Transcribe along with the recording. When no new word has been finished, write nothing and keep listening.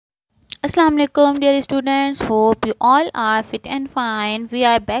Assalamu alaikum dear students, hope you all are fit and fine. We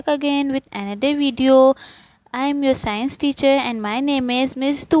are back again with another video. I am your science teacher and my name is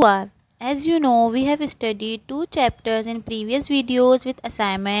Miss Dua. As you know, we have studied 2 chapters in previous videos with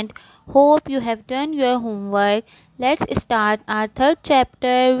assignment. Hope you have done your homework. Let's start our 3rd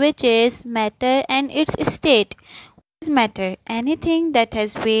chapter, which is matter and its state. Matter anything that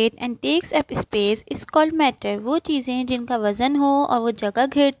has wait and takes up space is called matter. वो चीज़ें जिनका वज़न हो और वो जगह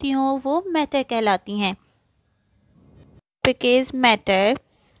घेरती हों वो मैटर कहलाती हैं। Because matter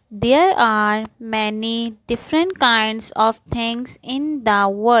there are many different kinds of things in the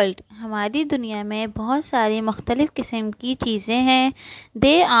world. हमारी दुनिया में बहुत सारी मुख्तलिफ़ किस्म की चीज़ें हैं।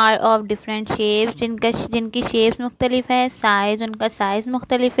 They are of different shapes, जिनकी शेप्स मुख्तलिफ है, साइज़ उनका साइज़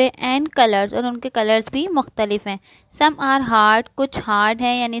मुख्तलिफ है, एंड कलर्स और उनके कलर्स भी मुख्तलिफ हैं। सम आर हार्ड, कुछ हार्ड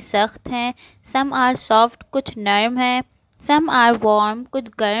हैं यानी सख्त हैं। सम आर सॉफ्ट, कुछ नरम हैं। सम आर वार्म, कुछ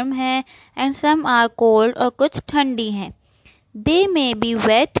गर्म हैं। एंड सम आर कोल्ड और कुछ ठंडी हैं। दे मे बी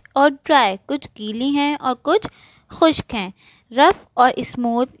वेट और ड्राई, कुछ गीली हैं और कुछ खुश्क हैं। रफ़ और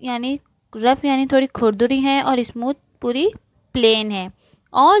स्मूथ, यानी रफ़ यानी थोड़ी खुरदुरी हैं और स्मूथ पूरी प्लेन है।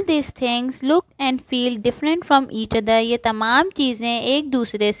 All this things look and feel different from each other. ये तमाम चीज़ें एक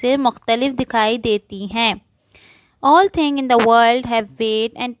दूसरे से मुख्तलिफ दिखाई देती हैं। All thing in the world have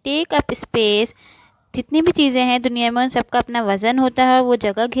wait and take up space. जितनी भी चीज़ें हैं दुनिया में उन सबका अपना वज़न होता है, वो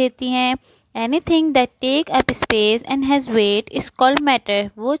जगह घेरती हैं। Anything that take up space and has wait is called matter.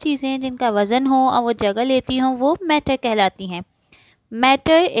 वो चीज़ें जिनका वज़न हो और वो जगह लेती हों वो मैटर कहलाती हैं।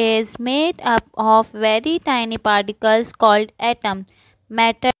 Matter is made up of very tiny particles called atom.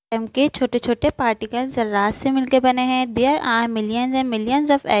 Matter atom के छोटे छोटे पार्टिकल्स ज़र्रात से मिलकर बने हैं। There are millions and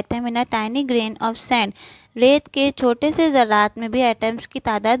millions of atom in a tiny grain of sand. रेत के छोटे से ज़र्रात में भी एटम्स की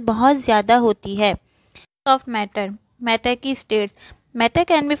तादाद बहुत ज़्यादा होती है। ऑफ मैटर, मैटर की states. Matter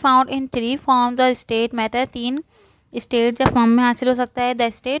can be found in 3 forms और स्टेट। मैटर 3 स्टेट या फॉर्म में हासिल हो सकता है। The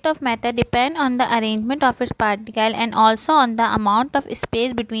state of matter depend on the arrangement of its particle and also on the amount of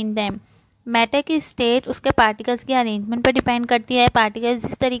space between them. Matter की state उसके particles के अरेंजमेंट पर डिपेंड करती है। पार्टिकल्स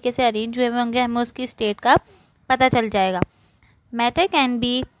जिस तरीके से अरेंज हुए होंगे हमें उसकी स्टेट का पता चल जाएगा। Matter can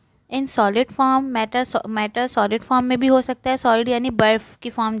be in solid form, matter solid form में भी हो सकता है। सॉलिड यानी बर्फ़ की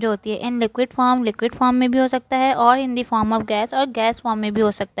फॉर्म जो होती है। In liquid form, liquid form में भी हो सकता है। और in the form of gas, और गैस फॉर्म में भी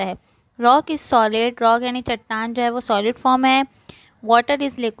हो सकता है। रॉक इज़ सॉलिड, रॉक यानी चट्टान जो है वो सॉलिड फॉर्म है। Water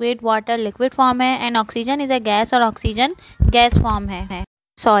is liquid, water liquid form है। And oxygen is a gas, और ऑक्सीजन गैस फॉर्म है।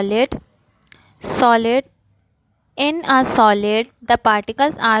 Solid, solid in a solid the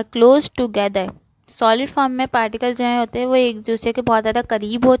particles are close together. Solid form में पार्टिकल जो हैं होते हैं वो एक दूसरे के बहुत ज़्यादा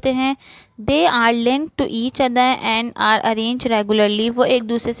करीब होते हैं। They are link to each other and are arrange regularly. वो एक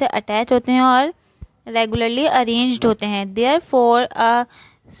दूसरे से अटैच होते हैं और रेगुलरली अरेंज्ड होते हैं। There for a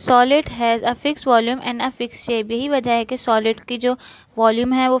solid has a fix volume and a fix shape. यही वजह है कि सॉलिड की जो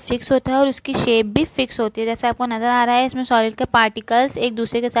वॉल्यूम है वो फिक्स होता है और उसकी शेप भी फिक्स होती है। जैसे आपको नज़र आ रहा है इसमें सॉलिड के पार्टिकल्स एक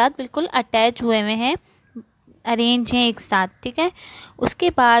दूसरे के साथ बिल्कुल अटैच हुए हुए हैं, अरेंज हैं एक साथ, ठीक है। उसके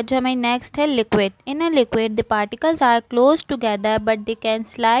बाद जो हमारी नेक्स्ट है liquid. In a liquid the particles are close together but they can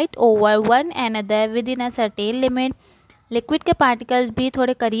slide over one another with in a certain limit. Liquid के पार्टिकल्स भी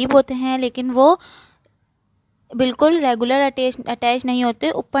थोड़े करीब होते हैं लेकिन वो बिल्कुल रेगुलर अटैच नहीं होते,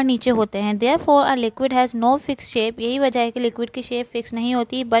 ऊपर नीचे होते हैं। Therefore a liquid has no fix shape. यही वजह है कि लिक्विड की शेप फिक्स नहीं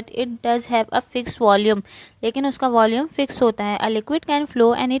होती। But it does have a fix volume, लेकिन उसका वॉल्यूम फिक्स होता है। A liquid can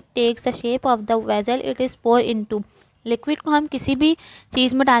flow and it takes the shape of the vessel it is pour into. Liquid को हम किसी भी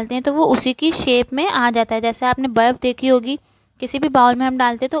चीज़ में डालते हैं तो वो उसी की शेप में आ जाता है। जैसे आपने बर्फ़ देखी होगी, किसी भी बाउल में हम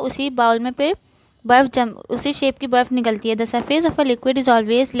डालते हैं तो उसी बाउल में फिर उसी शेप की बर्फ़ निकलती है। The surface of a liquid is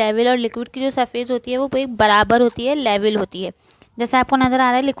always level. और लिक्विड की जो सरफेस होती है वो एक बराबर होती है, लेवल होती है। जैसे आपको नज़र आ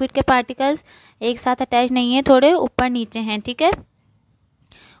रहा है लिक्विड के पार्टिकल्स एक साथ अटैच नहीं है, थोड़े ऊपर नीचे हैं, ठीक है।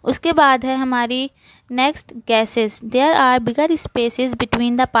 उसके बाद है हमारी next gases. There are bigger spaces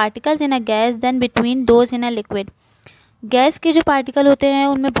between the particles in a gas then between those in a liquid. Gas के जो पार्टिकल होते हैं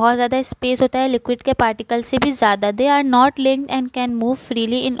उनमें बहुत ज़्यादा स्पेस होता है लिक्विड के पार्टिकल से भी ज़्यादा। They are not linked and can move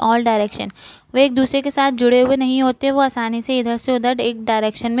freely in all direction. वो एक दूसरे के साथ जुड़े हुए नहीं होते, वो आसानी से इधर से उधर एक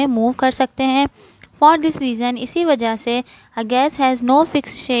डायरेक्शन में मूव कर सकते हैं। फॉर दिस रीज़न, इसी वजह से a gas has no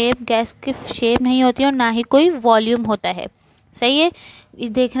fix shape. Gas की शेप नहीं होती और ना ही कोई वॉल्यूम होता है। सही है,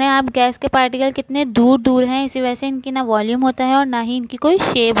 देख रहे हैं आप गैस के पार्टिकल कितने दूर दूर हैं, इसी वजह से इनकी ना वॉल्यूम होता है और ना ही इनकी कोई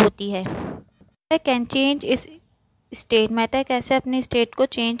शेप होती है। कैन चेंज इस स्टेट, मैटर कैसे अपनी स्टेट को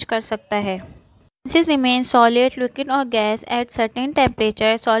चेंज कर सकता है। दिस रिमेन सॉलिड, लिक्विड और gas at certain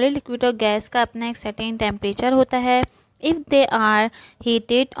temperature. Solid, liquid और गैस का अपना एक सर्टेन टेम्परेचर होता है। इफ़ दे आर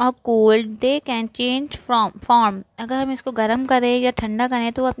हीटेड और cooled they can change from form. अगर हम इसको गर्म करें या ठंडा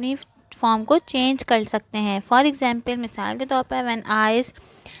करें तो वो अपनी फॉर्म को चेंज कर सकते हैं। फॉर एग्जांपल, मिसाल के तौर पर when ice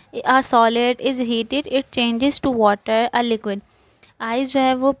a solid is heated it changes to water a liquid. Ice जो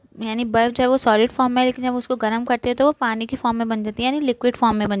है वो यानी बर्फ़ जो है वो सॉलिड फॉर्म में है, लेकिन जब उसको गर्म करते हैं तो वो पानी की फॉर्म में बन जाती है, यानी लिक्विड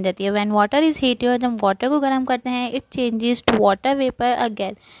फॉर्म में बन जाती है। व्हेन वाटर इज़ हीटेड, जब वाटर को गर्म करते हैं it changes to water vapour a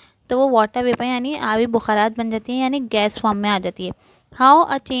gas, तो वो वाटर वेपर यानी आवी बुखारात बन जाती है, यानी गैस फॉर्म में आ जाती है। How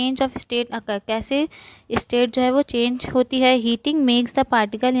a change of state अकर, कैसे स्टेट जो है वो चेंज होती है। Heating makes the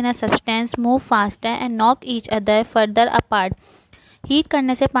particle in a substance move faster and knock each other further apart. Heat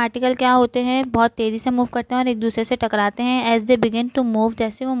करने से पार्टिकल क्या होते हैं, बहुत तेज़ी से मूव करते हैं और एक दूसरे से टकराते हैं। As they begin to move,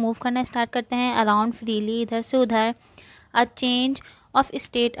 जैसे वो मूव करना स्टार्ट करते हैं अराउंड फ्रीली, इधर से उधर, अ चेंज ऑफ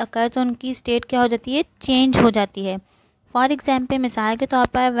स्टेट अकर, तो उनकी स्टेट क्या हो जाती है, चेंज हो जाती है। फॉर एग्जाम्पल, मिसाल के तौर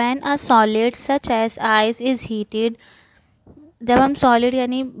पर when a solid such as ice is heated, जब हम सॉलिड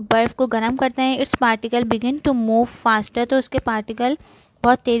यानी बर्फ़ को गर्म करते हैं it's particle begin to move faster, तो उसके पार्टिकल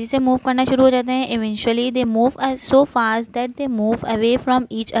बहुत तेज़ी से मूव करना शुरू हो जाते हैं। Eventually they move so fast that they move away from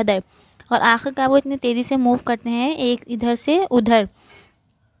each other, और आखिरकार वो इतनी तेज़ी से मूव करते हैं एक इधर से उधर।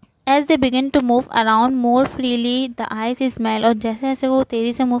 As they begin to move around more freely the ice is melt, और जैसे जैसे वो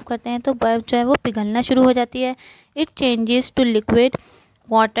तेज़ी से मूव करते हैं तो बर्फ़ जो है वो पिघलना शुरू हो जाती है। It changes to liquid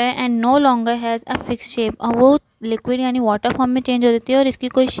water and no longer has a fix shape, और वो लिक्विड यानी वाटर फॉर्म में चेंज हो जाती है और इसकी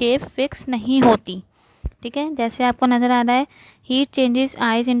कोई शेप फिक्स नहीं होती। ठीक है, जैसे आपको नज़र आ रहा है, heat changes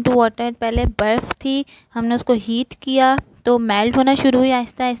ice into water, पहले बर्फ़ थी, हमने उसको हीट किया तो मेल्ट होना शुरू हुई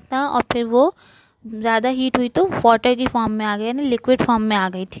आहिस्ता आहिस्ता, और फिर वो ज़्यादा हीट हुई तो वाटर की फॉर्म में आ गई, यानी लिक्विड फॉर्म में आ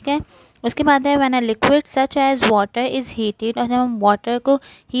गई। ठीक है, उसके बाद है when a liquid such as water is heated, और जब हम वाटर को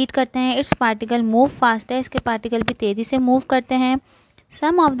हीट करते हैं इट्स पार्टिकल मूव फास्टर, इसके पार्टिकल भी तेज़ी से मूव करते हैं।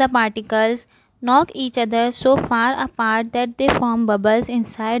 सम of the particles knock each other so far apart that they form bubbles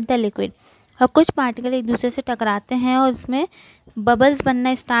inside the liquid, और कुछ पार्टिकल एक दूसरे से टकराते हैं और उसमें बबल्स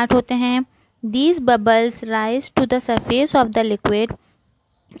बनना स्टार्ट होते हैं। These bubbles rise to the surface of the liquid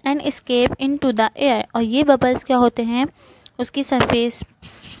and escape into the air, और ये बबल्स क्या होते हैं, उसकी सरफेस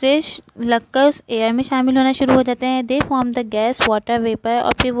से लगकर उस एयर में शामिल होना शुरू हो जाते हैं। They form the gas water vapour,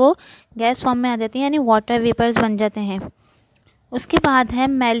 और फिर वो गैस फॉर्म में आ जाती है, यानी वाटर वेपर्स बन जाते हैं। उसके बाद है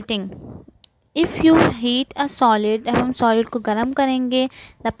melting. If you heat a solid, अब हम सॉलिड को गर्म करेंगे,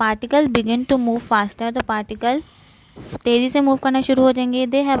 the particle begin to move faster, तो पार्टिकल तेज़ी से मूव करना शुरू हो जाएंगे।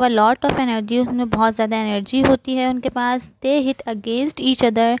 They have a lot of energy, उसमें बहुत ज़्यादा एनर्जी होती है उनके पास। दे hit against each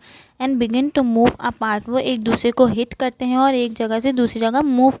other and begin to move apart, वो एक दूसरे को हिट करते हैं और एक जगह से दूसरी जगह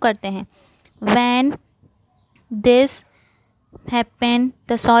मूव करते हैं। When this happen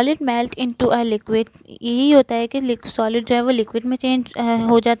the solid melt into a liquid, यही होता है कि सॉलिड जो है वो लिक्विड में चेंज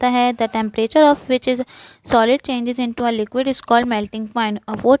हो जाता है। The temperature of which is solid changes into a liquid is called melting point,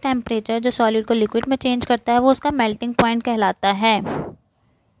 और वो टेम्परेचर जो सॉलिड को लिक्विड में चेंज करता है वो उसका मेल्टिंग पॉइंट कहलाता है।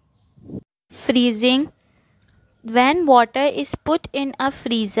 Freezing, when water is put in a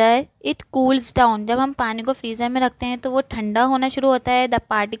freezer it cools down, जब हम पानी को फ्रीज़र में रखते हैं तो वो ठंडा होना शुरू होता है। The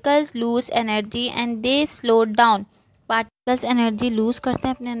particles loose energy and they slow down, particles energy loose करते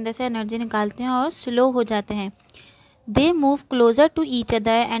हैं, अपने अंदर से एनर्जी निकालते हैं और स्लो हो जाते हैं। They move closer to each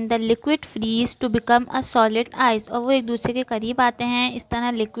other and the liquid freeze to become a solid ice, और वो एक दूसरे के करीब आते हैं, इस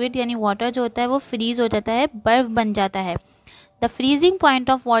तरह लिक्विड यानी वाटर जो होता है वो फ्रीज हो जाता है, बर्फ़ बन जाता है। The freezing point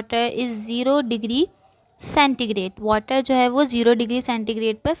of water is 0 degree centigrade, water जो है वो 0 डिग्री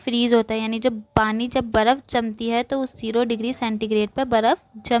सेंटीग्रेड पर फ्रीज़ होता है, यानी जब पानी जब बर्फ़ जमती है तो उस 0 डिग्री सेंटीग्रेड पर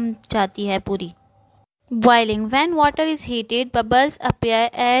बर्फ़ जम जाती है पूरी। Boiling, when water is heated bubbles appear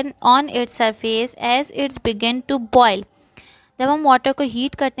and on its surface as it begin to boil, जब हम वाटर को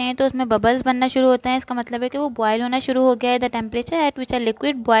हीट करते हैं तो उसमें बबल्स बनना शुरू होते हैं, इसका मतलब है कि वो बॉयल होना शुरू हो गया है। The temperature at which a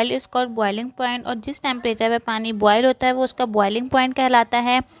liquid boil is called boiling point, और जिस टेम्परेचर पर पानी बॉयल होता है वो उसका बॉइलिंग पॉइंट कहलाता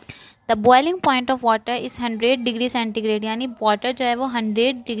है। The boiling point of water is 100 degree centigrade, यानी वाटर जो है वो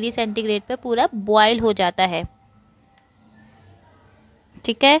 100 डिग्री सेंटीग्रेड पर पूरा बॉयल हो जाता है।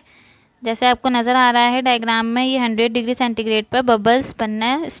 ठीक है, जैसे आपको नज़र आ रहा है डायग्राम में, ये 100 डिग्री सेंटीग्रेड पर बबल्स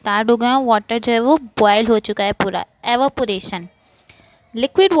बनना स्टार्ट हो गए हैं, वाटर जो है वो बॉयल हो चुका है पूरा, evaporation.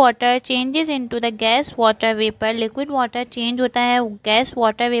 Liquid water changes into the gas water vapour, liquid water change होता है गैस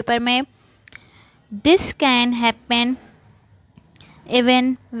वाटर वेपर में। This can happen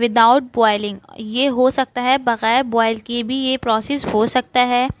even without boiling, ये हो सकता है बग़ैर बॉयल किए भी ये प्रोसेस हो सकता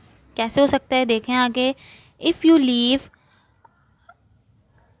है। कैसे हो सकता है देखें आगे। If you leave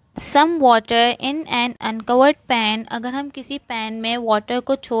some water in an uncovered pan, अगर हम किसी पैन में वाटर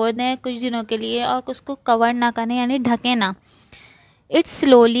को छोड़ दें कुछ दिनों के लिए और उसको कवर ना करें यानी ढकें ना, it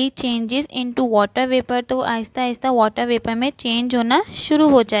slowly changes into water vapour, तो आहिस्ता आहिस्ता वाटर वेपर में चेंज होना शुरू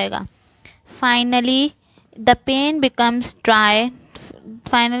हो जाएगा। Finally the pan becomes dry,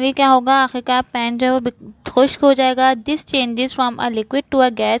 finally क्या होगा, आखिरकार पैन जो है वो खुश्क हो जाएगा। This changes from a liquid to a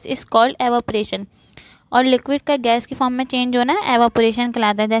gas is called evaporation. और लिक्विड का गैस की फॉर्म में चेंज होना एवापोरेशन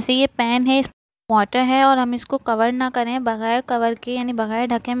कहलाता है। जैसे ये पैन है, वाटर है और हम इसको कवर ना करें, बगैर कवर के यानी बगैर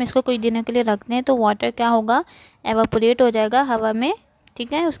ढके हम इसको कुछ दिनों के लिए रख दें तो वाटर क्या होगा, एवापोरेट हो जाएगा हवा में।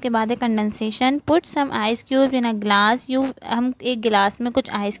 ठीक है, उसके बाद है condensation. Put some ice cube in a glass. हम एक गिलास में कुछ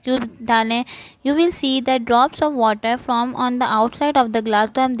आइस क्यूब डालें। You will see that drops of water from on the outside of the glass.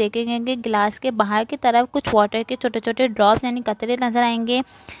 तो हम देखेंगे कि गिलास के बाहर की तरफ कुछ वाटर के छोटे छोटे ड्रॉप्स यानी कतरे नज़र आएंगे।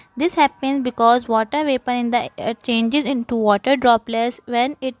 This happens because water vapour in the changes into water droplets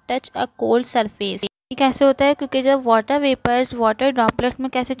when it touch a cold surface. ये कैसे होता है, क्योंकि जब वाटर वेपर्स वाटर ड्रॉपलेट्स में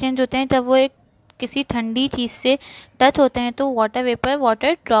कैसे चेंज होते हैं, जब वो एक किसी ठंडी चीज़ से टच होते हैं तो वाटर वेपर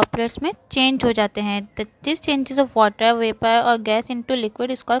वाटर ड्रॉपलेट्स में चेंज हो जाते हैं। This changes of water vapour और gas into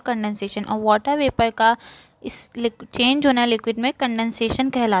liquid is called condensation. और वाटर वेपर का इस चेंज होना लिक्विड में कंडेंसेशन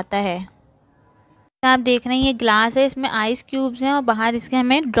कहलाता है। आप देख रहे हैं ये ग्लास है, इसमें आइस क्यूब्स हैं और बाहर इसके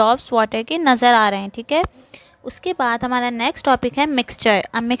हमें ड्रॉप्स वाटर के नज़र आ रहे हैं। ठीक है, उसके बाद हमारा नेक्स्ट टॉपिक है mixture.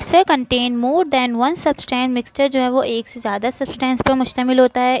 A mixture contain more than one substance. Mixture जो है वो एक से ज़्यादा सब्सटेंस पर मुश्तमिल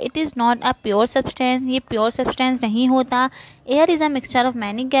होता है। It is not a pure substance. ये प्योर सब्सटेंस नहीं होता। Air is a mixture of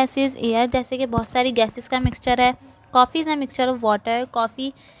many gases. Air जैसे कि बहुत सारी गैसेज का मिक्सचर है। Coffee is a mixture of water.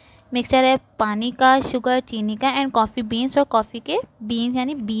 Coffee mixture है पानी का, शुगर चीनी का, एंड कॉफ़ी बीन्स और कॉफ़ी के बीन्स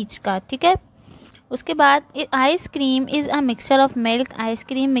यानी बीज का। ठीक है, उसके बाद ice cream is a mixture of milk.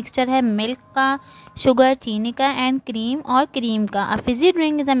 Ice cream mixture है मिल्क का, शुगर चीनी का, एंड क्रीम और क्रीम का। अ Fiji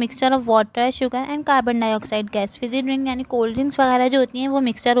drink is a mixture of water, sugar and carbon dioxide gas. Fiji drink यानी कोल्ड ड्रिंक्स वगैरह जो होती हैं वो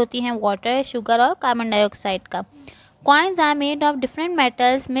मिक्सचर होती हैं वाटर, शुगर और कार्बन डाइऑक्साइड का। Coins are made of different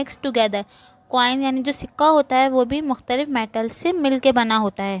metals mix together. Coin यानी जो सिक्का होता है वो भी मुख्तलिफ मेटल्स से मिल के बना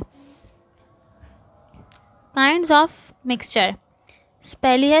होता है। काइंड्स ऑफ मिक्सचर,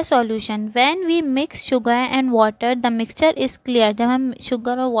 पहली है solution. When we mix sugar and water the mixture is clear. जब हम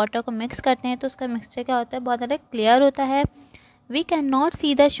शुगर और वाटर को मिक्स करते हैं तो उसका मिक्सचर क्या होता है, बहुत ज़्यादा क्लियर होता है। We can not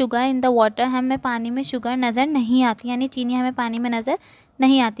see the sugar in the water. हमें पानी में शुगर नज़र नहीं आती, यानी चीनी हमें पानी में नज़र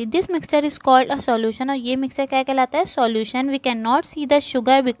नहीं आती। This mixture is called a solution. और ये मिक्सचर क्या कहलाता है, solution. We can not see the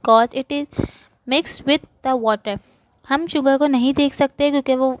sugar because it is mix with the water. हम शुगर को नहीं देख सकते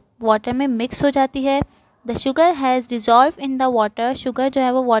क्योंकि वो वाटर में मिक्स हो जाती है। The sugar has dissolve in the water. Sugar जो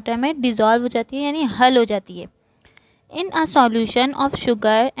है वो वाटर में डिज़ोल्व हो जाती है यानी हल हो जाती है। इन a solution of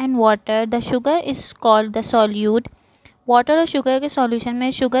sugar and water the sugar is called the solute. Water और शुगर के सॉल्यूशन में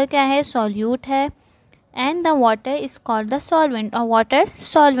शुगर क्या है, सॉल्यूट है। And the water is called the solvent, और वाटर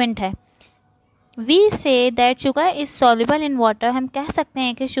सॉल्वेंट है। We say that sugar is soluble in water. हम कह सकते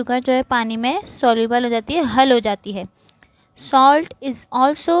हैं कि शुगर जो है पानी में सॉल्युबल हो जाती है, हल हो जाती है। Salt is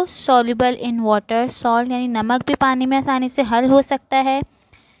also soluble in water. Salt यानी नमक भी पानी में आसानी से हल हो सकता है।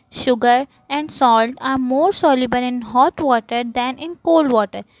 Sugar and salt are more soluble in hot water then in cold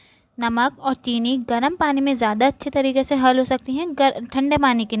water. नमक और चीनी गर्म पानी में ज़्यादा अच्छे तरीके से हल हो सकती हैं ठंडे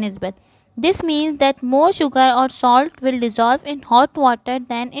पानी की निस्बत। This means that more sugar और salt will dissolve in hot water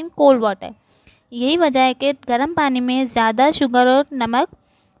then in cold water. यही वजह है कि गर्म पानी में ज़्यादा शुगर और नमक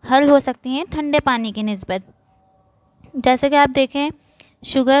हल हो सकती हैं ठंडे पानी की निस्बत। जैसे कि आप देखें,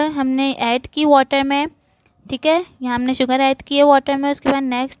 शुगर हमने ऐड की वाटर में। ठीक है, यहाँ हमने शुगर ऐड की है वाटर में। उसके बाद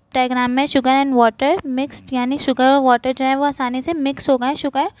नेक्स्ट डायग्राम में शुगर एंड वाटर मिक्स्ड, यानी शुगर और वाटर जो है वो आसानी से मिक्स हो गए।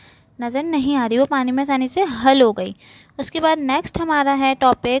 शुगर नज़र नहीं आ रही, वो पानी में आसानी से हल हो गई। उसके बाद नेक्स्ट हमारा है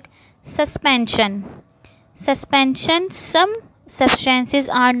topic suspension. Suspension, some substances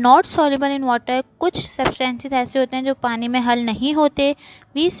are not soluble in water. कुछ सब्सटेंसेस ऐसे होते हैं जो पानी में हल नहीं होते।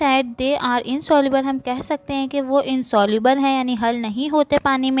 We said they are insoluble. हम कह सकते हैं कि वो इनसॉल्युबल हैं यानी हल नहीं होते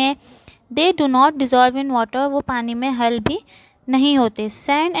पानी में। They do not dissolve in water. वो पानी में हल भी नहीं होते।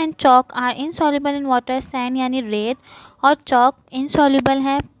 Sand and chalk are insoluble in water. Sand यानी रेत और चॉक इनसॉल्युबल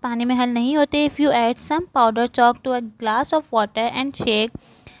है, पानी में हल नहीं होते। If you add some powder chalk to a glass of water and shake.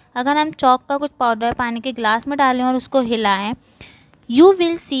 अगर हम चॉक का कुछ पाउडर पानी के ग्लास में डालें और उसको हिलाएं, यू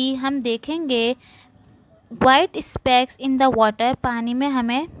विल सी, हम देखेंगे, white specs in the water. पानी में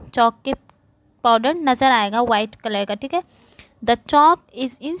हमें चॉक के पाउडर नज़र आएगा वाइट कलर का। ठीक है, the chalk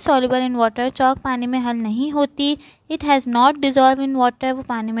is insoluble in water. Chalk पानी में हल नहीं होती। It has not dissolve in water. वो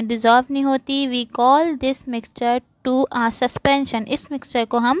पानी में डिज़ोल्व नहीं होती। We call this mixture to uh suspension. इस मिक्सचर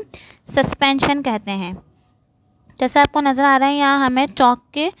को हम सस्पेंशन कहते हैं। जैसे आपको नज़र आ रहा है यहाँ हमें चॉक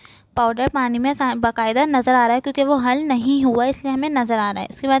के पाउडर पानी में बाकायदा नज़र आ रहा है क्योंकि वो हल नहीं हुआ इसलिए हमें नज़र आ रहा है।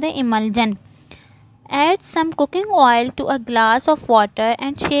 उसके बाद है emulsion. Add some cooking oil to a glass of water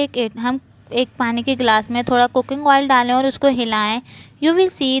and shake it. हम एक पानी के गिलास में थोड़ा कुकिंग ऑयल डालें और उसको हिलाएं। You will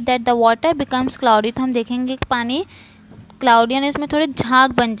see that the water becomes cloudy. तो हम देखेंगे कि पानी क्लाउडी यानी उसमें थोड़े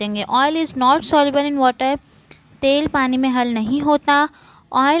झाग बन जाएंगे। Oil is not soluble in water, तेल पानी में हल नहीं होता।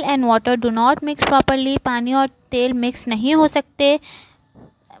 Oil and water do not mix properly, पानी और तेल मिक्स नहीं हो सकते।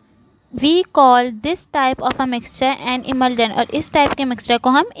 We call this type of a mixture N emulsion, और इस टाइप के मिक्सचर को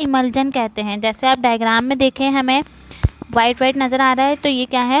हम इमल्जन कहते हैं। जैसे आप डायग्राम में देखें हमें वाइट वाइट नज़र आ रहा है, तो ये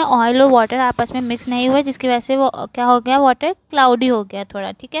क्या है, ऑयल और वाटर आपस में मिक्स नहीं हुए, जिसकी वजह से वो क्या हो गया, वाटर क्लाउडी हो गया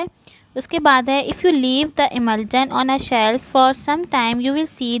थोड़ा, ठीक है। उसके बाद है if you leave the emulsion on a shelf for some time you will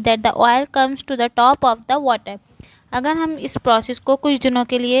see that the oil comes to the top of the water. अगर हम इस प्रोसेस को कुछ दिनों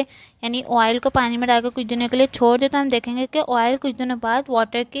के लिए यानी ऑयल को पानी में डालकर कुछ दिनों के लिए छोड़ दें तो हम देखेंगे कि ऑयल कुछ दिनों बाद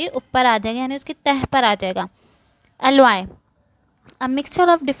वाटर के ऊपर आ जाएगा, यानी उसकी तह पर आ जाएगा। Alloy, a mixture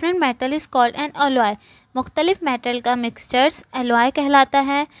of different metal is called an alloy. मुख्तलिफ मेटल का मिक्सचर्स एलॉय कहलाता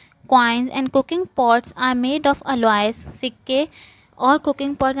है। Coins and cooking pots are made of alloys. सिक्के और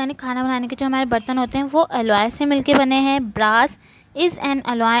कुकिंग पॉट यानी खाना बनाने के जो हमारे बर्तन होते हैं वो एलॉय से मिलके बने हैं। Brass is an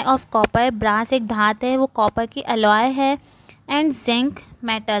alloy of copper. Brass एक धात है, वो कॉपर की एलॉय है। एंड जिंक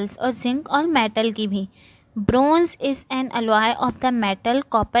मेटल्स, और जिंक और मेटल की भी। Bronze is an alloy of the metal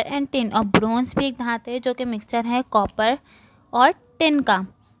copper and tin, और ब्रोंज भी एक धात है जो कि मिक्सचर है कॉपर और टिन का।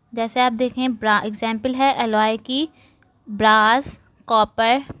 जैसे आप देखें एग्जाम्पल है एलॉय की, ब्रास,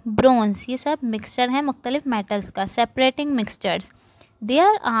 कॉपर, ब्रोंज, ये सब मिक्सचर हैं मुख्तलिफ मेटल्स का। Separating mixtures,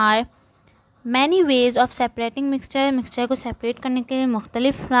 there are many ways of separating mixture. Mixture को सेपरेट करने के लिए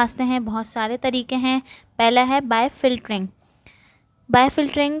मुख्तलिफ रास्ते हैं, बहुत सारे तरीके हैं। पहला है bye filtering. Bye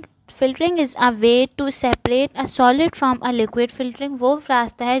filtering is a way to separate a solid from a liquid. Filtering वो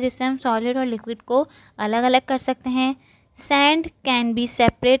रास्ता है जिससे हम सॉलिड और लिक्विड को अलग अलग कर सकते हैं। Sand can be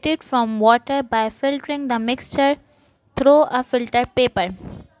separated from water bye filtering the mixture through a filter paper.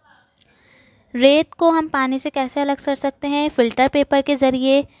 रेत को हम पानी से कैसे अलग कर सकते हैं, फ़िल्टर पेपर के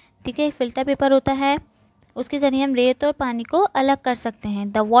ज़रिए, ठीक है। फ़िल्टर पेपर होता है, उसके ज़रिए हम रेत और पानी को अलग कर सकते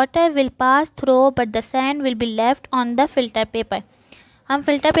हैं। The water will pass through but the sand will be left on the filter paper. हम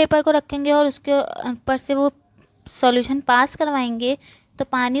फ़िल्टर पेपर को रखेंगे और उसके ऊपर से वो सॉल्यूशन पास करवाएंगे तो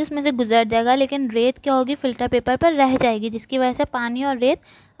पानी उसमें से गुजर जाएगा, लेकिन रेत क्या होगी, फ़िल्टर पेपर पर रह जाएगी, जिसकी वजह से पानी और रेत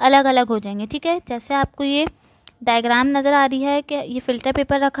अलग अलग हो जाएंगे, ठीक है। जैसे आपको ये डायग्राम नज़र आ रही है कि ये फ़िल्टर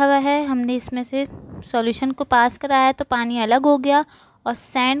पेपर रखा हुआ है, हमने इसमें से सॉल्यूशन को पास कराया तो पानी अलग हो गया और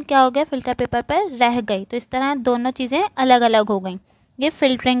सैंड क्या हो गया, फ़िल्टर पेपर पर रह गई। तो इस तरह दोनों चीज़ें अलग अलग हो गई। ये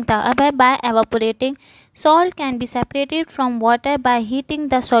फिल्टरिंग था। अब है bye एवापोरेटिंग। Salt can be separated from water by heating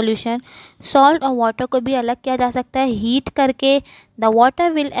the solution. Salt और वाटर को भी अलग किया जा सकता है हीट करके। The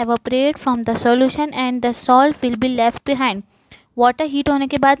water will evaporate from the solution and the salt will be left behind. Water heat होने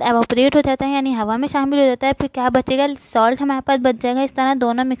के बाद एवापोरेट हो जाता है यानी हवा में शामिल हो जाता है, फिर क्या बचेगा, सॉल्ट हमारे पास बच जाएगा। इस तरह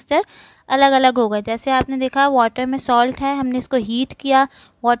दोनों मिक्सचर अलग अलग हो गए। जैसे आपने देखा वाटर में सॉल्ट है, हमने इसको हीट किया,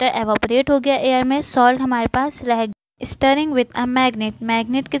 वाटर एवापोरेट हो गया एयर में, सॉल्ट हमारे पास रह गया। Stirring with a magnet.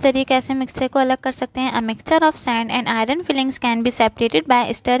 Magnet के जरिए कैसे मिक्सचर को अलग कर सकते हैं। A mixture of sand and iron filings can be separated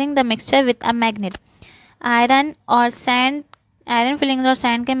by stirring the mixture with a magnet. Iron और सैंड, आयरन फिलिंग्स और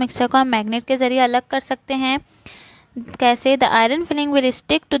सैंड के मिक्सचर को हम मैग्नेट के जरिए अलग कर सकते हैं। कैसे, the iron filling will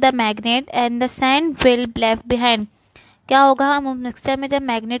stick to the magnet and the sand will left behind. क्या होगा, हम मिक्सचर में जब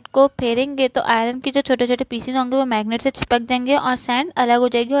मैग्नेट को फेरेंगे तो आयरन की जो छोटे छोटे पीसेज होंगे वो मैग्नेट से चिपक जाएंगे और सैंड अलग हो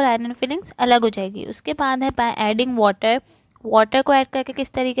जाएगी और आयरन फिलिंग्स अलग हो जाएगी। उसके बाद है बाय एडिंग वाटर। वाटर को ऐड करके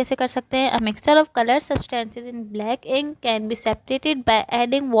किस तरीके से कर सकते हैं। A mixture of colour substances in black ink can be separated by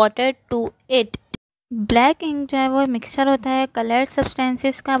adding water to it. Black ink जो है वो मिक्सचर होता है कलर्ड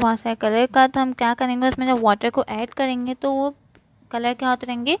सब्सटेंसेस का, बहुत सारे कलर का, तो हम क्या करेंगे उसमें जब वाटर को ऐड करेंगे तो वो कलर क्या होते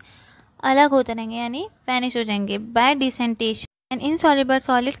रहेंगे, अलग होते रहेंगे यानी वैनिश हो जाएंगे। Bye decantation N insoluble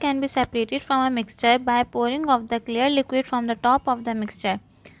solid can be separated from a mixture by pouring of the clear liquid from the top of the mixture.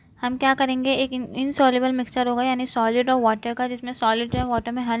 हम क्या करेंगे, एक इनसॉल्युबल मिक्सचर होगा यानी सॉलिड और वाटर का, जिसमें सॉलिड जो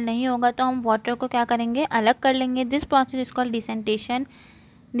वाटर में हल नहीं होगा, तो हम वाटर को क्या करेंगे, अलग कर लेंगे। This process is called decantation.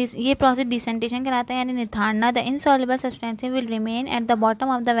 ये प्रोसेस डिसेंटेशन कहलाता है यानी निर्धारणा। The insoluble substance will remain at the bottom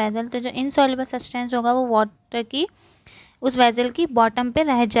of the vessel. तो जो इनसॉल्युबल सब्सटेंस होगा वो वाटर की उस वेजल की बॉटम पे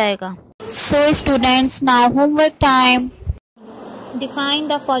रह जाएगा। So students, now homework time. Define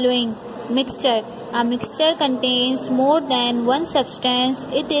the following. Mixture. A mixture contains more than one substance.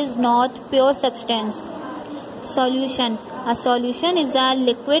 It is not pure substance. Solution. A solution is a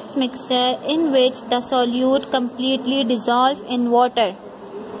liquid mixture in which the solute completely dissolves in water.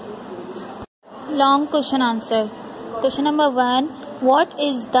 Long question answer. Question number 1. What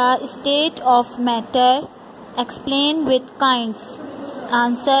is the state of matter? Explain with kinds.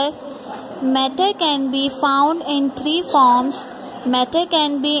 Answer. Matter can be found in 3 forms. Matter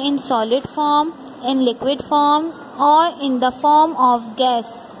can be in solid form, in liquid form, or in the form of gas.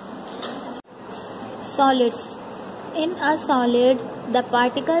 Solids. In a solid, the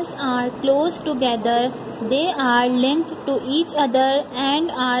particles are close together, they are linked to each other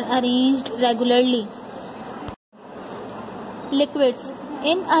and are arranged regularly. Liquids.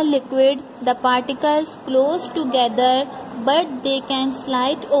 In a liquid, the particles close together but they can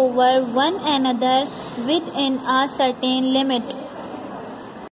slide over one another within a certain limit.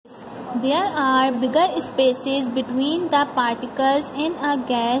 There are bigger spaces between the particles in a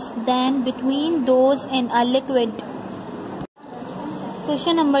gas than between those in a liquid.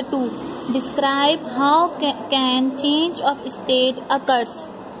 Question number 2. Describe how can change of state occurs.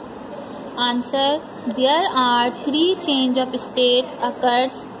 Answer. There are 3 change of state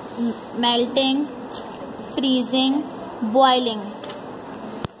occurs: melting, freezing, boiling.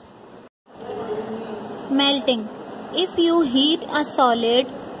 Melting. If you heat a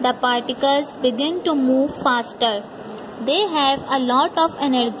solid, the particles begin to move faster. They have a lot of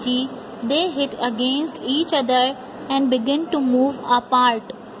energy. They hit against each other and begin to move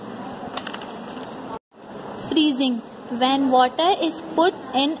apart. Freezing. When water is put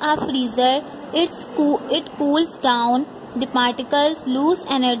in a freezer, it cools down. The particles lose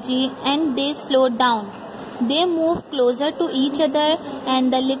energy and they slow down. They move closer to each other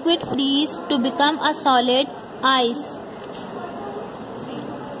and the liquid freezes to become a solid, ice.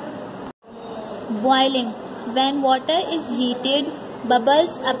 Boiling. When water is heated,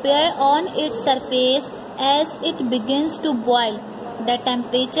 bubbles appear on its surface as it begins to boil. The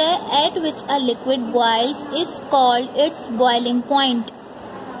temperature at which a liquid boils is called its boiling point.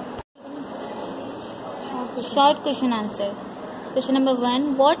 Short question answer. Question number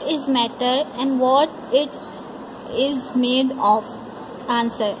 1. What is matter and what it is made of?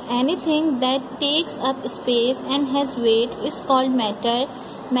 Answer. Anything that takes up space and has weight is called matter.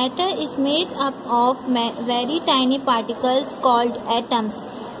 Matter is made up of very tiny particles called atoms.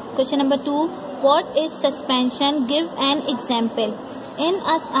 Question number 2. What is suspension? Give an example. In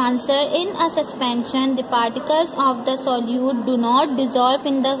a suspension, the particles of the solute do not dissolve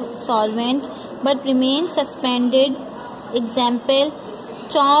in the solvent but remain suspended. Example,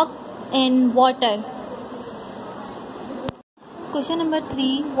 chalk in water. Question number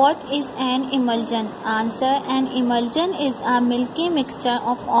 3. What is an emulsion? Answer. An emulsion is a milky mixture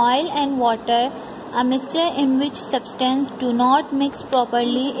of oil and water. A mixture in which substances do not mix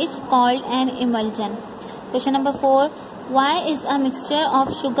properly is called an emulsion. Question number 4. Why is a mixture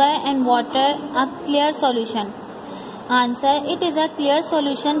of sugar and water a clear solution? Answer. It is a clear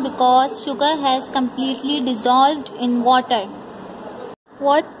solution because sugar has completely dissolved in water.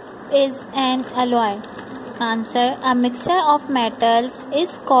 What is an alloy? Answer. A mixture of metals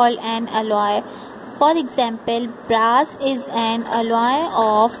is called an alloy. For example, brass is an alloy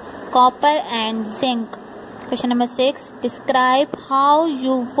of copper and zinc. Question number 6. Describe how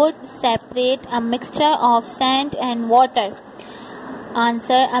you would separate a mixture of sand and water.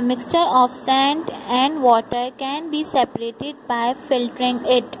 Answer. A mixture of sand and water can be separated by filtering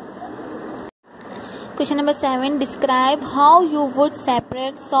it. Question number 7. Describe how you would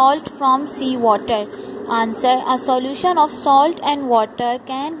separate salt from seawater. Answer. A solution of salt and water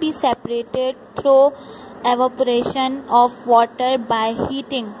can be separated through evaporation of water by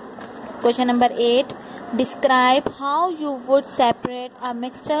heating. Question number 8. Describe how you would separate a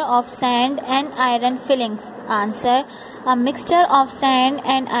mixture of sand and iron fillings. Answer. A mixture of sand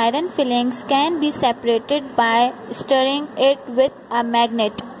and iron fillings can be separated by stirring it with a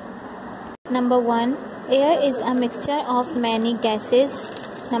magnet. Number 1. Air is a mixture of many gases.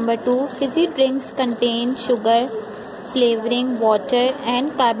 Number 2. Fizzy drinks contain sugar, flavoring, water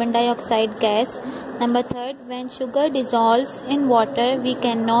and carbon dioxide gas. Number 3. When sugar dissolves in water, we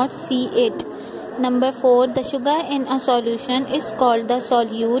cannot see it. Number 4. The sugar in a solution is called the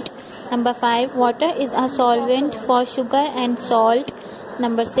solute. Number 5. Water is a solvent for sugar and salt.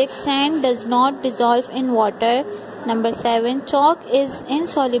 Number 6. Sand does not dissolve in water. Number 7. Chalk is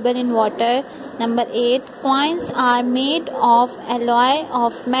insoluble in water. Number 8. Coins are made of alloy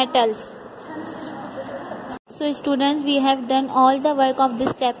of metals. So students, we have done all the work of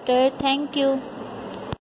this chapter. Thank you.